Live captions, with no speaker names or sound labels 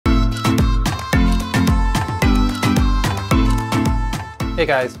Hey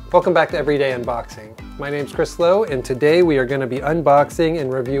guys, welcome back to Everyday Unboxing. My name's Chris Lowe, and today we are going to be unboxing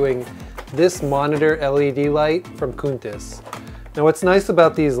and reviewing this monitor LED light from Quntis. Now what's nice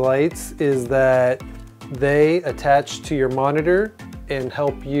about these lights is that they attach to your monitor and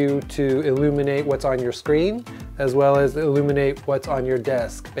help you to illuminate what's on your screen, as well as illuminate what's on your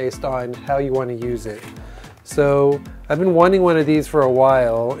desk based on how you want to use it. So I've been wanting one of these for a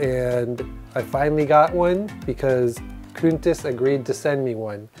while, and I finally got one because Quntis agreed to send me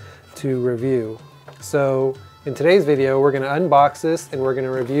one to review. So in today's video, we're going to unbox this and we're going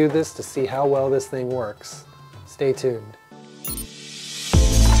to review this to see how well this thing works. Stay tuned.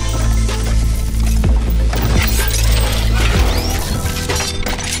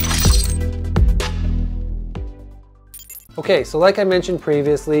 Okay, so like I mentioned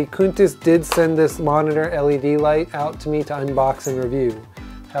previously, Quntis did send this monitor LED light out to me to unbox and review.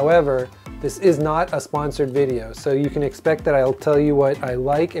 However, this is not a sponsored video, so you can expect that I'll tell you what I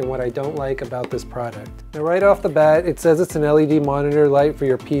like and what I don't like about this product. Now right off the bat, it says it's an LED monitor light for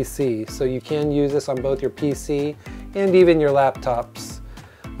your PC, so you can use this on both your PC and even your laptops.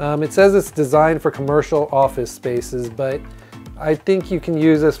 It says it's designed for commercial office spaces, but I think you can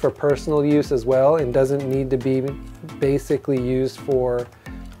use this for personal use as well and doesn't need to be basically used for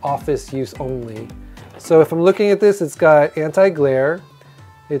office use only. So if I'm looking at this, it's got anti-glare.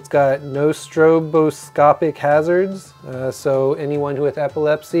 It's got no stroboscopic hazards, so anyone with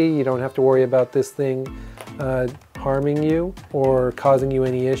epilepsy, you don't have to worry about this thing harming you or causing you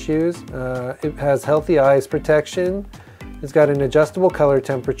any issues. It has healthy eyes protection. It's got an adjustable color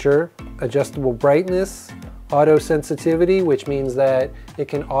temperature, adjustable brightness, auto sensitivity, which means that it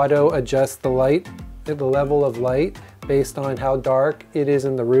can auto adjust the light, the level of light based on how dark it is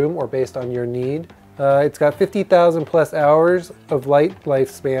in the room or based on your need. It's got 50,000 plus hours of light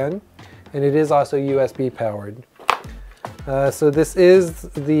lifespan, and it is also USB powered. So this is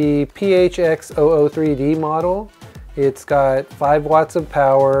the PHX003D model. It's got 5 watts of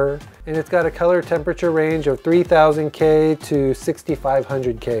power, and it's got a color temperature range of 3000K to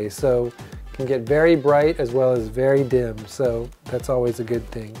 6500K. So it can get very bright as well as very dim, so that's always a good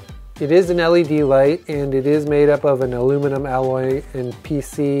thing. It is an LED light, and it is made up of an aluminum alloy and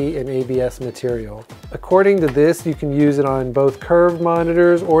PC and ABS material. According to this, you can use it on both curved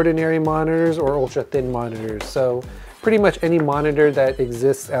monitors, ordinary monitors, or ultra thin monitors. So pretty much any monitor that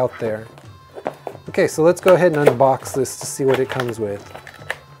exists out there. Okay, so let's go ahead and unbox this to see what it comes with.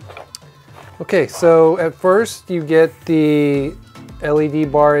 Okay, so at first you get the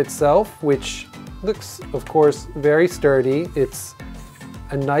LED bar itself, which looks, of course, very sturdy. It's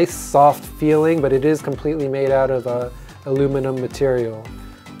a nice soft feeling, but it is completely made out of aluminum material.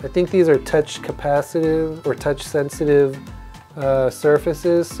 I think these are touch capacitive or touch sensitive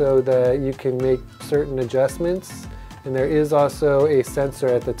surfaces so that you can make certain adjustments. And there is also a sensor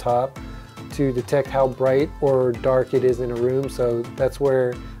at the top to detect how bright or dark it is in a room. So that's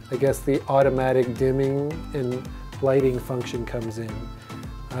where I guess the automatic dimming and lighting function comes in.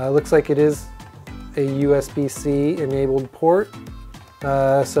 Looks like it is a USB-C enabled port.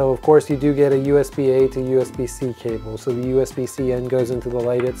 So of course you do get a USB-A to USB-C cable, so the USB-C end goes into the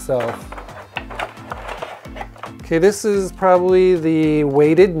light itself. Okay, this is probably the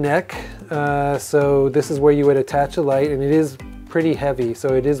weighted neck, so this is where you would attach a light, and it is pretty heavy,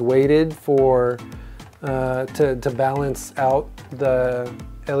 so it is weighted for to balance out the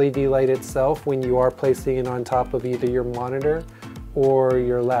LED light itself when you are placing it on top of either your monitor or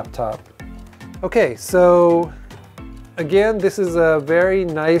your laptop. Okay, so again, this is a very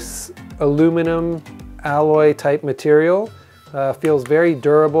nice aluminum alloy type material. Feels very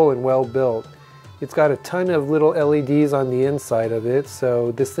durable and well built. It's got a ton of little LEDs on the inside of it,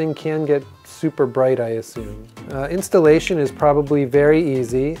 so this thing can get super bright, I assume. Installation is probably very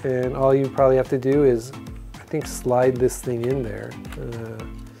easy, and all you probably have to do is, I think, slide this thing in there.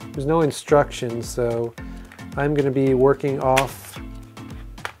 There's no instructions, so I'm going to be working off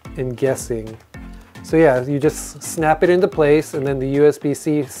and guessing. So yeah, you just snap it into place, and then the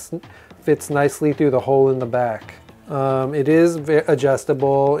USB-C fits nicely through the hole in the back. It is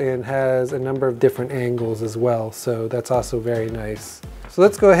adjustable and has a number of different angles as well, so that's also very nice. So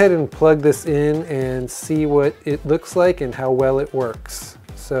let's go ahead and plug this in and see what it looks like and how well it works.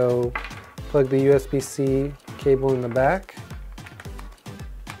 So plug the USB-C cable in the back,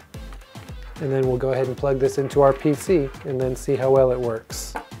 and then we'll go ahead and plug this into our PC and then see how well it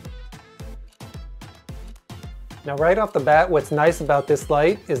works. Now right off the bat, what's nice about this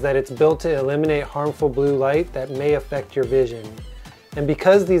light is that it's built to eliminate harmful blue light that may affect your vision. And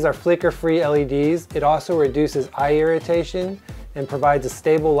because these are flicker-free LEDs, it also reduces eye irritation and provides a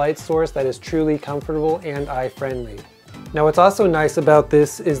stable light source that is truly comfortable and eye-friendly. Now what's also nice about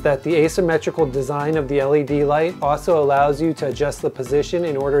this is that the asymmetrical design of the LED light also allows you to adjust the position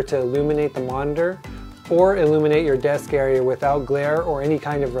in order to illuminate the monitor or illuminate your desk area without glare or any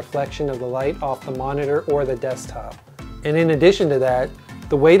kind of reflection of the light off the monitor or the desktop. And in addition to that,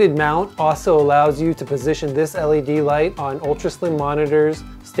 the weighted mount also allows you to position this LED light on ultra-slim monitors,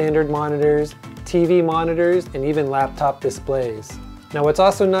 standard monitors, TV monitors, and even laptop displays. Now what's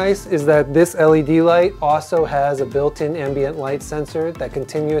also nice is that this LED light also has a built-in ambient light sensor that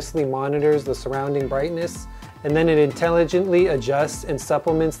continuously monitors the surrounding brightness, and then it intelligently adjusts and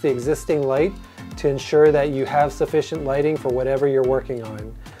supplements the existing light to ensure that you have sufficient lighting for whatever you're working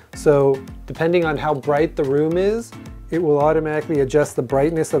on. So depending on how bright the room is, it will automatically adjust the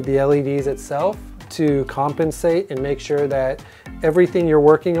brightness of the LEDs itself to compensate and make sure that everything you're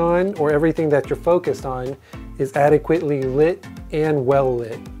working on or everything that you're focused on is adequately lit and well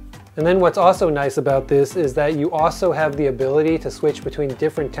lit. And then what's also nice about this is that you also have the ability to switch between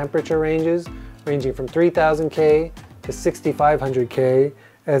different temperature ranges, ranging from 3000K to 6500K,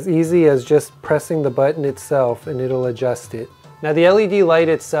 as easy as just pressing the button itself and it'll adjust it. Now the LED light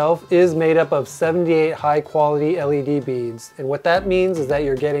itself is made up of 78 high quality LED beads, and what that means is that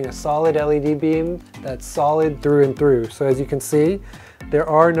you're getting a solid LED beam that's solid through and through. So as you can see, there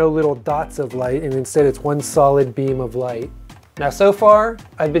are no little dots of light, and instead it's one solid beam of light. Now so far,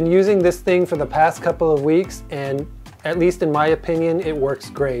 I've been using this thing for the past couple of weeks, and at least in my opinion, it works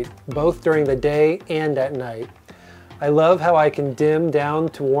great, both during the day and at night. I love how I can dim down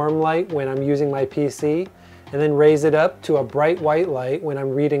to warm light when I'm using my PC, and then raise it up to a bright white light when I'm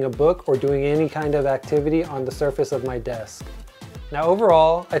reading a book or doing any kind of activity on the surface of my desk. Now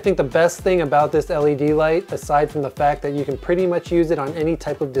overall, I think the best thing about this LED light, aside from the fact that you can pretty much use it on any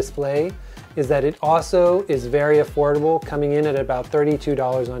type of display, is that it also is very affordable, coming in at about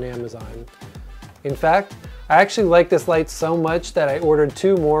 $32 on Amazon. In fact, I actually like this light so much that I ordered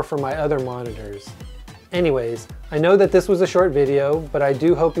 2 more for my other monitors. Anyways, I know that this was a short video, but I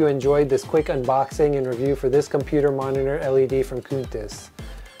do hope you enjoyed this quick unboxing and review for this computer monitor LED from Quntis.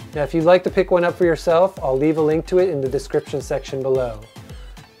 Now if you'd like to pick one up for yourself, I'll leave a link to it in the description section below.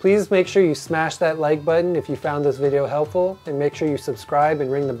 Please make sure you smash that like button if you found this video helpful, and make sure you subscribe and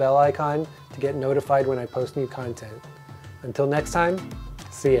ring the bell icon to get notified when I post new content. Until next time,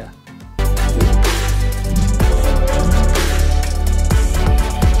 see ya.